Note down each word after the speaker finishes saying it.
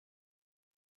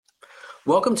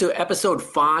Welcome to episode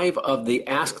 5 of the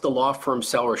Ask the Law Firm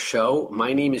Seller Show.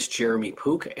 My name is Jeremy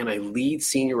Poock, and I lead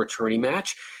Senior Attorney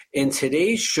Match. In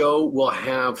today's show, we'll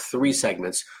have 3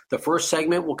 segments. The first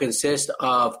segment will consist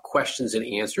of questions and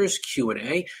answers,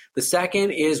 Q&A. The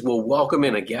second is we'll welcome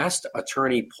in a guest,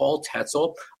 attorney Paul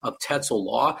Tetzel of Tetzel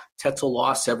Law. Tetzel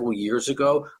Law several years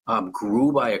ago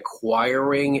grew by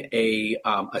acquiring a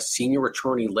senior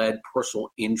attorney-led personal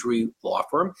injury law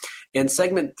firm. And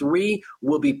segment 3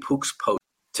 will be Poock's Post.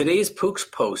 Today's Poock's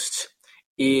Post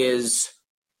is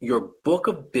your book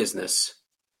of business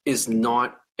is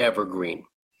not evergreen.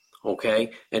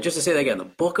 Okay, and just to say that again, the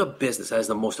book of business as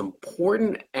the most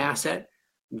important asset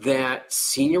that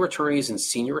senior attorneys and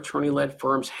senior attorney-led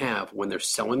firms have when they're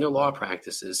selling their law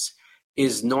practices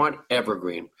is not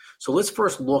evergreen. So let's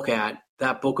first look at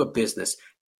that book of business.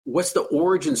 What's the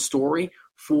origin story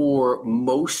for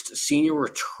most senior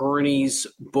attorneys'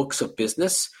 books of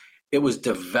business? It was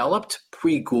developed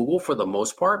pre-Google for the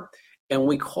most part, and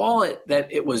we call it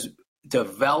that it was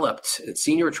developed,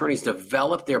 senior attorneys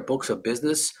developed their books of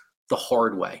business the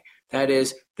hard way. That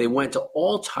is, they went to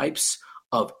all types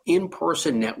of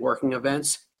in-person networking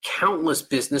events, countless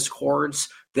business cards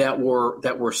that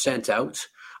were sent out.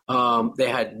 They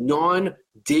had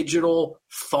non-digital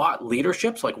thought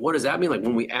leaderships. Like, what does that mean? Like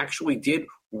when we actually did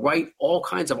write all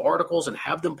kinds of articles and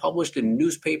have them published in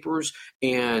newspapers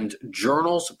and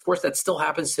journals. Of course, that still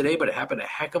happens today, but it happened a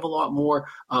heck of a lot more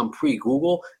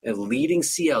pre-Google, and leading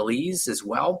CLEs as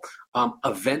well.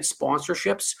 Event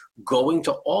sponsorships, going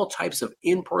to all types of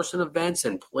in-person events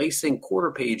and placing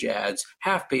quarter-page ads,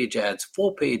 half-page ads,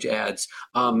 full-page ads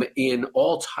in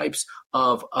all types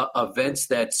of events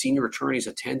that senior attorneys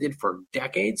attended for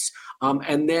decades.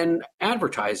 And then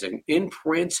advertising in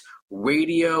print,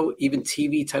 radio, even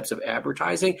TV types of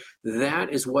advertising. That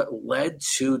is what led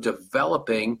to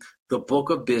developing the book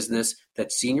of business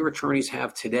that senior attorneys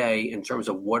have today in terms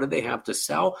of what do they have to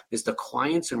sell is the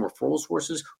clients and referral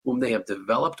sources whom they have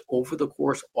developed over the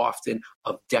course often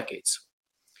of decades.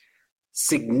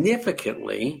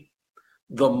 Significantly,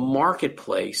 the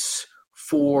marketplace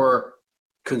for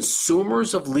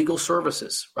consumers of legal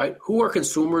services, right? Who are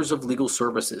consumers of legal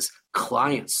services?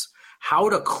 Clients. How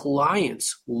do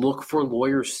clients look for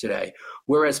lawyers today?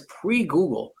 Whereas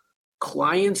pre-Google,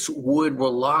 clients would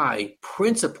rely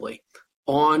principally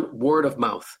on word of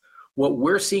mouth. What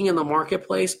we're seeing in the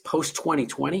marketplace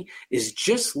post-2020 is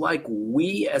just like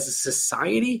we as a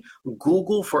society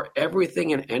Google for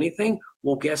everything and anything.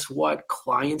 Well, guess what?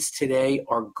 Clients today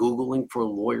are Googling for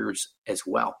lawyers as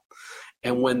well.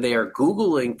 And when they are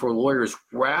Googling for lawyers,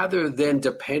 rather than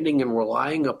depending and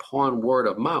relying upon word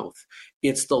of mouth,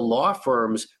 it's the law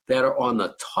firms that are on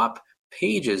the top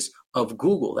pages of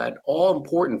Google, that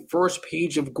all-important first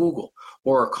page of Google,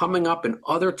 or are coming up in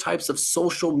other types of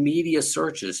social media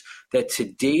searches that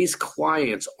today's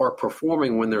clients are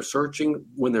performing when they're searching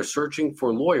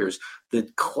for lawyers. The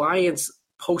clients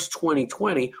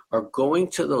post-2020 are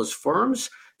going to those firms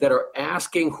that are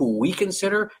asking who we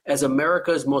consider as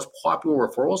America's most popular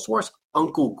referral source,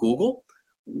 Uncle Google.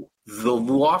 The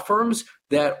law firms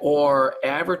that are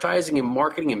advertising and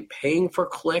marketing and paying for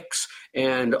clicks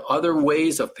and other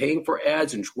ways of paying for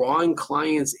ads and drawing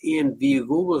clients in via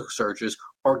Google searches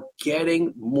are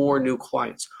getting more new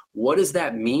clients. What does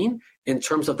that mean in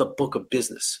terms of the book of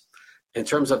business? In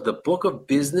terms of the book of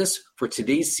business for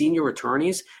today's senior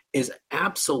attorneys is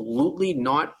absolutely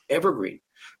not evergreen.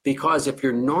 Because if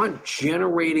you're not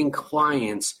generating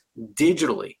clients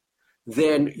digitally,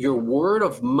 then your word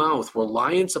of mouth,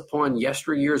 reliance upon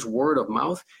yesteryear's word of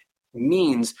mouth,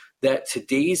 means that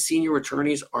today's senior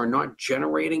attorneys are not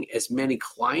generating as many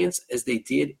clients as they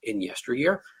did in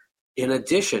yesteryear. In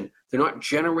addition, they're not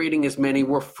generating as many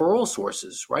referral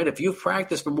sources, right? If you've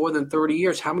practiced for more than 30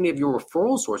 years, how many of your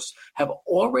referral sources have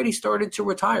already started to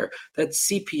retire? That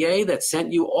CPA that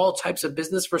sent you all types of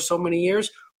business for so many years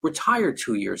retired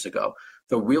 2 years ago.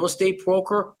 The real estate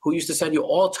broker who used to send you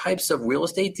all types of real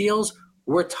estate deals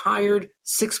retired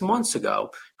 6 months ago.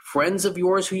 Friends of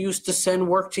yours who used to send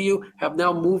work to you have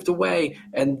now moved away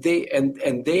and they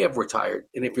have retired.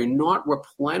 And if you're not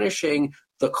replenishing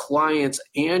the clients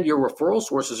and your referral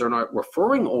sources are not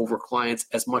referring over clients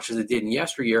as much as it did in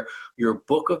yesteryear, your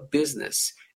book of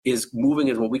business is moving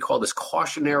in what we call this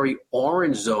cautionary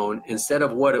orange zone instead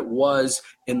of what it was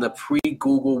in the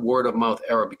pre-Google word of mouth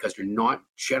era, because you're not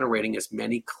generating as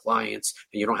many clients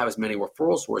and you don't have as many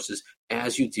referral sources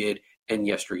as you did in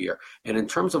yesteryear. And in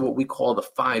terms of what we call the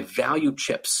 5 value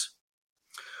chips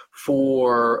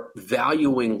for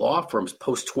valuing law firms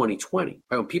post-2020,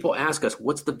 right? When people ask us,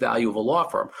 what's the value of a law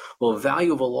firm? Well, the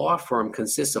value of a law firm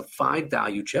consists of 5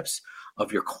 value chips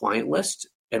of your client list,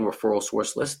 and referral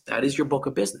source list, that is your book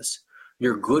of business.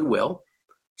 Your goodwill,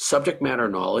 subject matter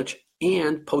knowledge,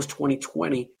 and post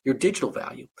 2020, your digital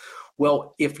value.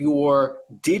 Well, if your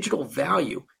digital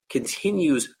value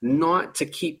continues not to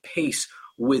keep pace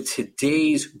with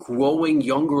today's growing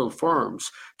younger firms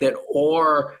that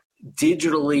are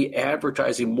digitally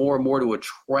advertising more and more to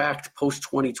attract post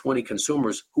 2020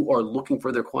 consumers who are looking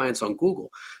for their clients on Google,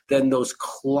 then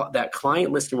that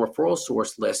client list and referral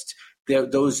source list,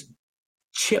 those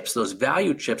chips, those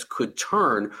value chips could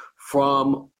turn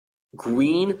from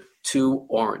green to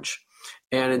orange.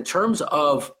 And in terms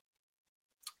of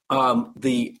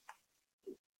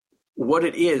what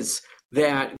it is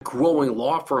that growing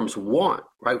law firms want,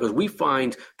 right? Because we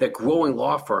find that growing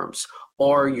law firms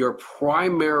are your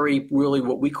primary, really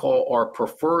what we call our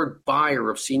preferred buyer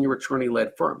of senior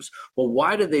attorney-led firms. Well,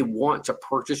 why do they want to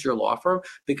purchase your law firm?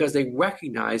 Because they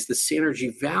recognize the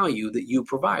synergy value that you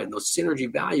provide. And those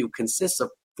synergy value consists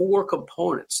of 4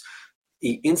 components: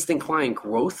 the instant client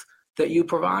growth that you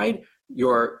provide,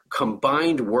 your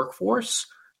combined workforce,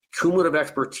 cumulative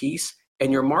expertise,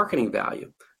 and your marketing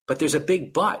value. But there's a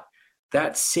big but.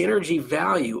 That synergy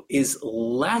value is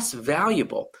less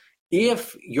valuable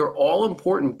if your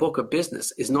all-important book of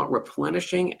business is not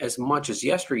replenishing as much as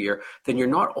yester-year. Then you're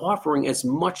not offering as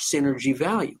much synergy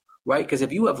value, right? Because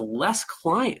if you have less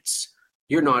clients,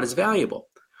 you're not as valuable.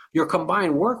 Your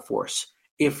combined workforce,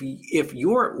 if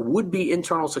your would-be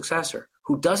internal successor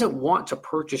who doesn't want to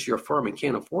purchase your firm and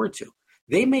can't afford to,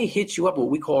 they may hit you up what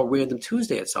we call a random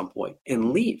Tuesday at some point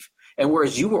and leave. And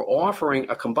whereas you were offering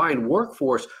a combined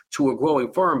workforce to a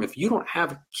growing firm, if you don't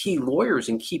have key lawyers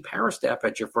and key parastaff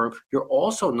at your firm, you're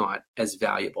also not as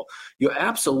valuable. You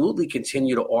absolutely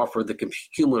continue to offer the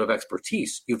cumulative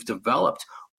expertise. You've developed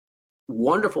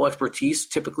wonderful expertise,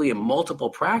 typically in multiple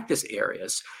practice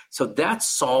areas. So that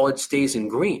solid stays in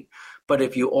green. But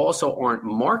if you also aren't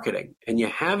marketing and you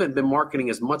haven't been marketing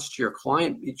as much to your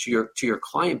client, to your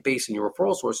client base and your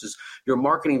referral sources, your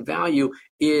marketing value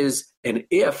is an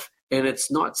if, and it's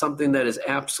not something that is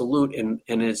absolute, and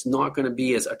it's not going to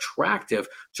be as attractive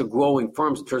to growing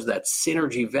firms in terms of that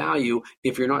synergy value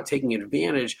if you're not taking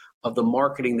advantage of the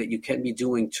marketing that you can be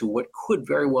doing to what could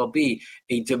very well be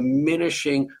a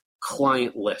diminishing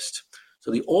client list.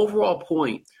 So the overall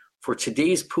point for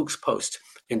today's Poock's post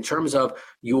in terms of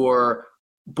your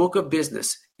book of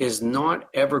business is not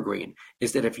evergreen,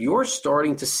 is that if you're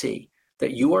starting to see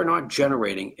that you are not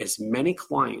generating as many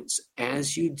clients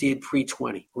as you did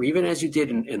pre-20, or even as you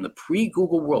did in the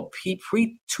pre-Google world,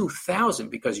 pre-2000,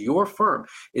 because your firm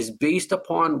is based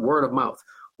upon word of mouth,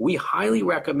 we highly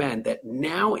recommend that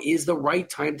now is the right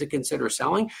time to consider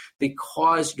selling,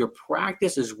 because your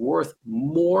practice is worth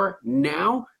more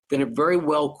now than it very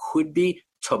well could be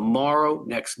tomorrow,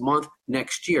 next month,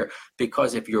 next year.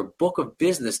 Because if your book of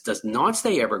business does not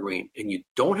stay evergreen and you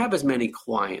don't have as many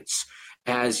clients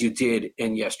as you did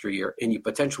in yester-year, and you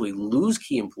potentially lose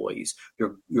key employees,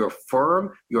 your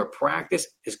firm, your practice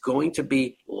is going to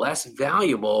be less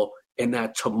valuable in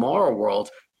that tomorrow world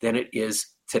than it is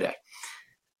today.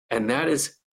 And that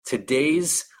is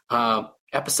today's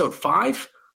episode 5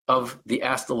 of the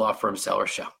Ask the Law Firm Seller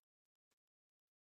Show.